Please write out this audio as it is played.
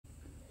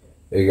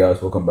Hey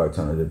guys, welcome back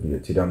to another video.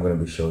 Today I'm going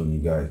to be showing you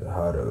guys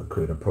how to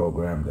create a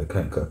program that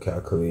can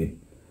calculate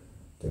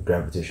the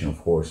gravitational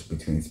force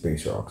between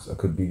space rocks. It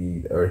could be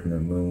the Earth and the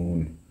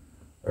Moon,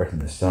 Earth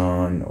and the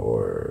Sun,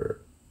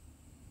 or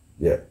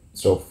yeah,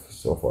 so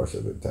far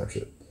so good type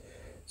shit.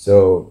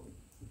 So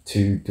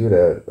to do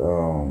that,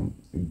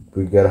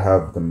 we gotta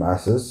have the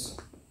masses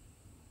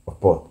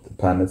of both the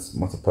planets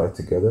multiplied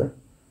together.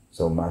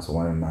 So mass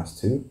 1 and mass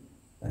 2.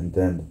 And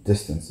then the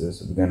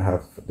distances, we're gonna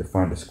have to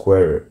find the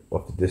square root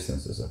of the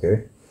distances,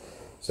 okay?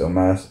 So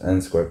mass n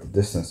squared the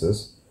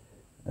distances,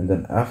 and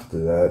then after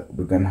that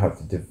we're gonna have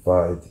to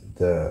divide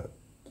the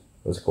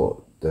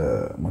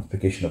the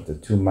multiplication of the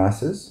two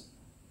masses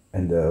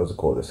and the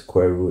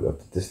square root of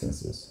the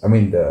distances. I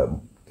mean the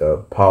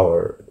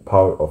power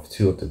of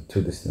two of the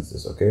two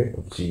distances, okay?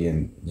 Of g,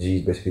 and g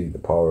is basically the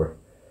power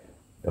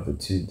of the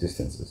two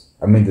distances.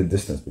 I mean the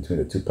distance between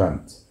the two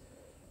planets,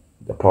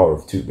 the power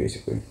of two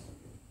basically.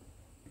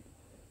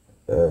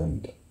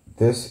 And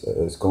this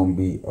is going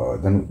to be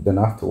then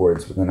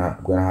afterwards we're gonna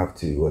have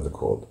to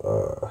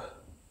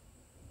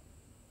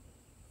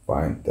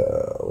find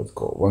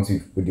once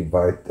we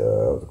divide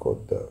the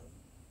the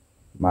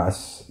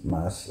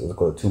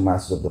two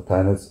masses of the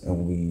planets,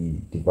 and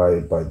we divide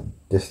it by the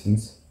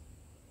distance,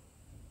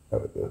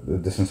 the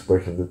distance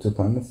squared of the two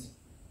planets,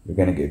 we're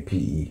gonna get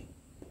PE.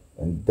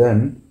 And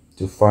then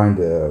to find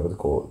the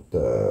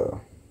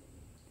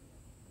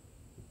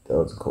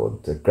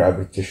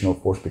gravitational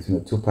force between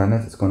the two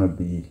planets, it's going to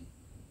be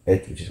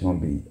H, which is going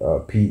to be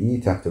PE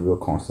times the real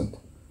constant.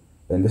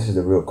 And this is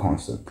the real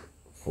constant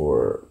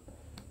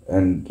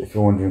and if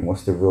you're wondering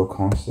what's the real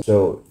constant,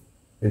 so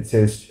it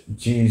says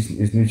G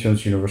is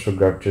Newton's universal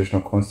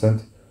gravitational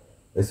constant.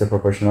 It's the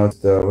proportionality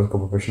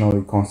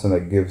constant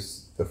that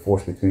gives the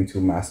force between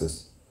two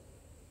masses.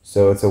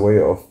 So it's a way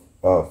of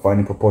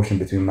finding proportion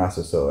between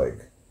masses. So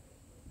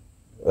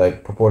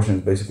like proportion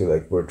is basically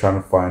like we're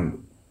trying to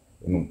find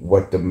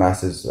what the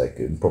mass is like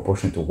in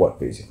proportion to what,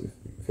 basically.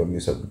 From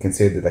you, so we can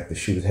say that like the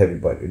shoe is heavy,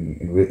 but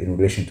in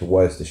relation to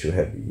what is the shoe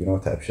heavy,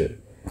 type shit.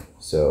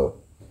 So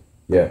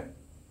yeah,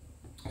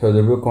 so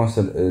the real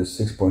constant is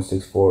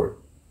 6.64.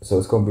 So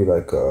it's gonna be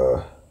like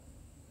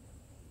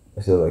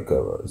it's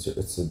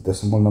a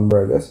decimal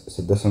number, I guess. It's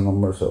a decimal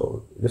number.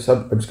 So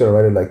I'm just gonna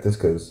write it like this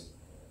because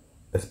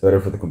it's better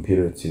for the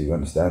computer to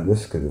understand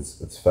this, because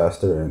it's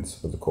faster and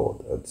it's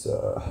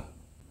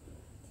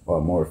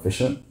more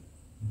efficient.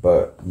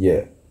 But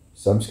yeah,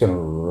 so I'm just gonna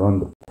run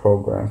the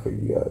program for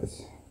you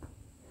guys.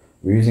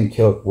 We're using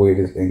weight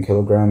in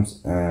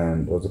kilograms,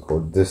 and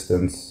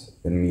distance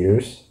in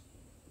meters,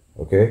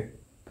 okay?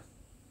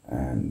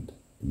 And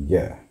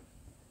yeah,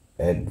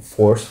 and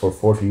force we're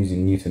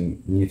using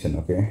Newton,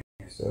 okay?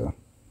 So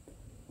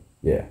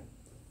yeah,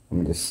 let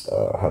me just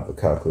have the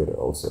calculator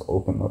also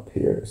open up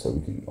here so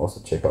we can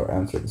also check our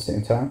answer at the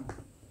same time.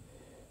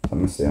 I'm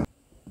gonna say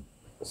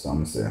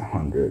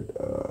 100.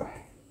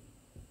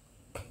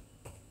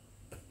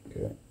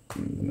 Okay,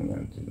 and then I'm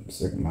going to do the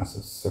second mass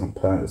of second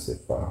planet. Let's say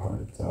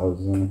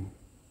 500,000.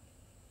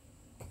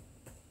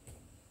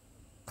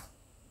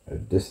 The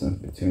distance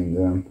between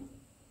them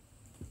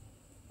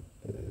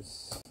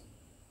is,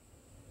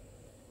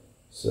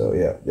 so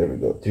yeah, there we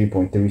go,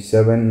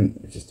 3.37,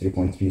 which is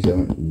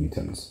 3.37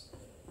 newtons.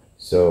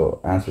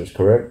 So answer is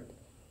correct,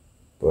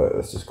 but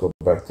let's just go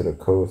back to the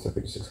code so I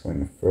can just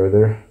explain it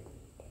further.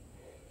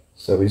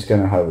 So we're just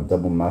gonna have a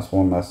double mass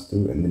 1, mass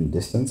 2, and then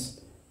distance.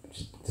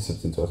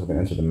 Distance into us, we're going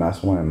to enter the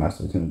mass 1 and mass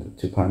 2 between the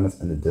two planets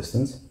and the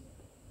distance.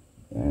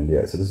 And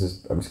yeah, so this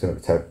is, I'm just going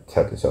to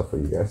type this out for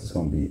you guys. It's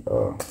going to be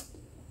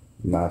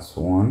mass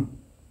 1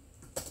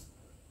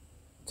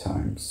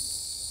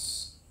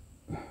 times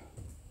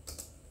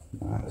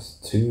mass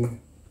 2.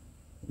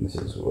 And this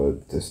is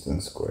what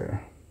distance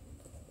square.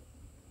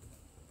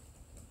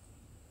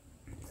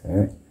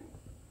 Okay,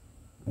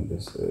 and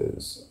this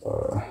is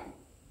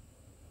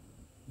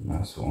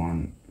mass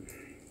 1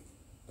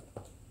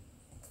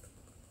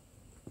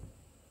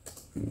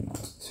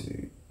 mass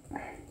 2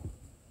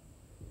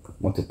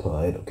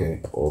 multiplied,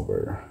 okay,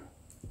 over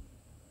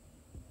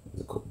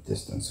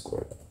distance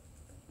squared.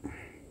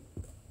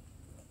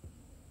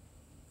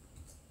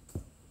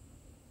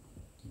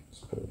 Let's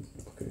put an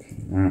implication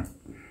there.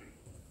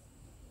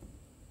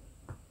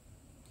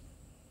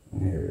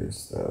 And here is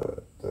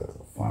the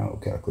final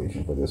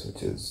calculation for this,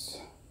 which is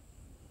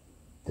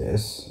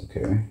this,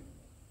 okay.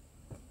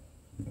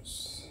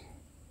 Let's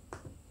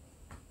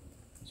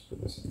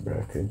put this in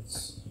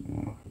brackets.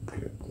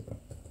 Forget the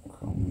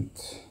comment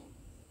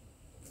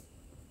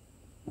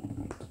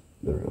and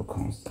the real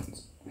constant,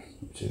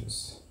 which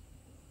is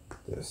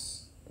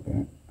this,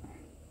 okay.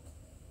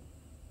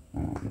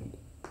 And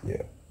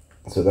yeah,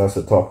 so that's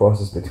the thought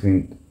process to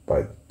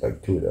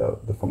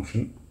the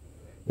function.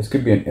 This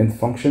could be an nth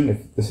function.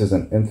 If this is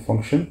an nth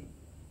function,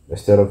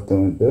 instead of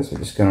doing this, we're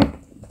just gonna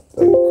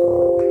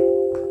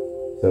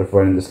instead of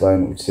writing this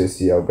line which says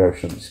see our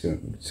gravitational,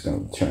 we're just gonna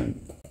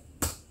return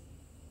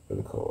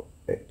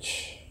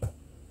H,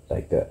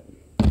 like that.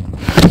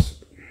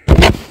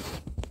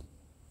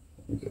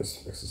 Let me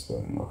just fix the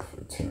spelling of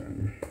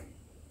return.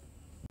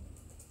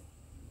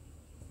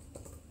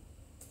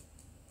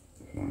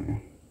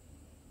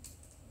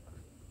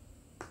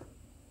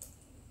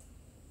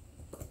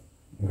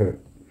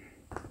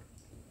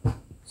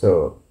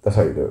 So that's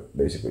how you do it,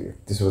 basically.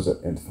 This was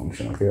an int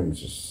function. Okay, let me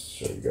just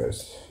show you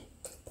guys.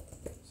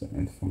 It's an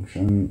int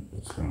function.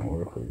 It's gonna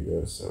work for you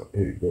guys. So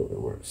here you go,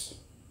 it works.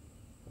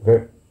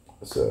 Okay,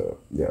 so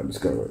yeah, I'm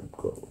just gonna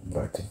go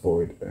back to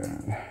void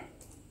and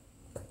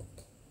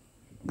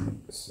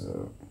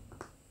so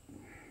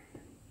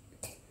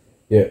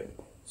yeah.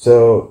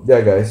 So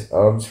yeah, guys,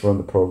 I'll just run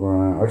the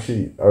program.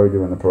 Actually, I already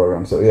run the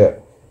program. So yeah,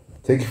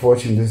 thank you for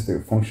watching. This is the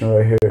function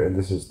right here, and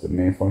this is the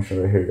main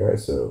function right here,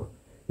 guys. So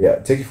yeah,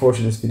 thank you for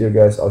watching this video,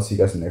 guys. I'll see you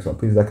guys in the next one.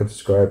 Please like and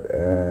subscribe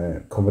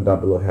and comment down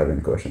below if you have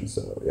any questions.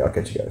 So yeah, I'll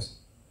catch you guys.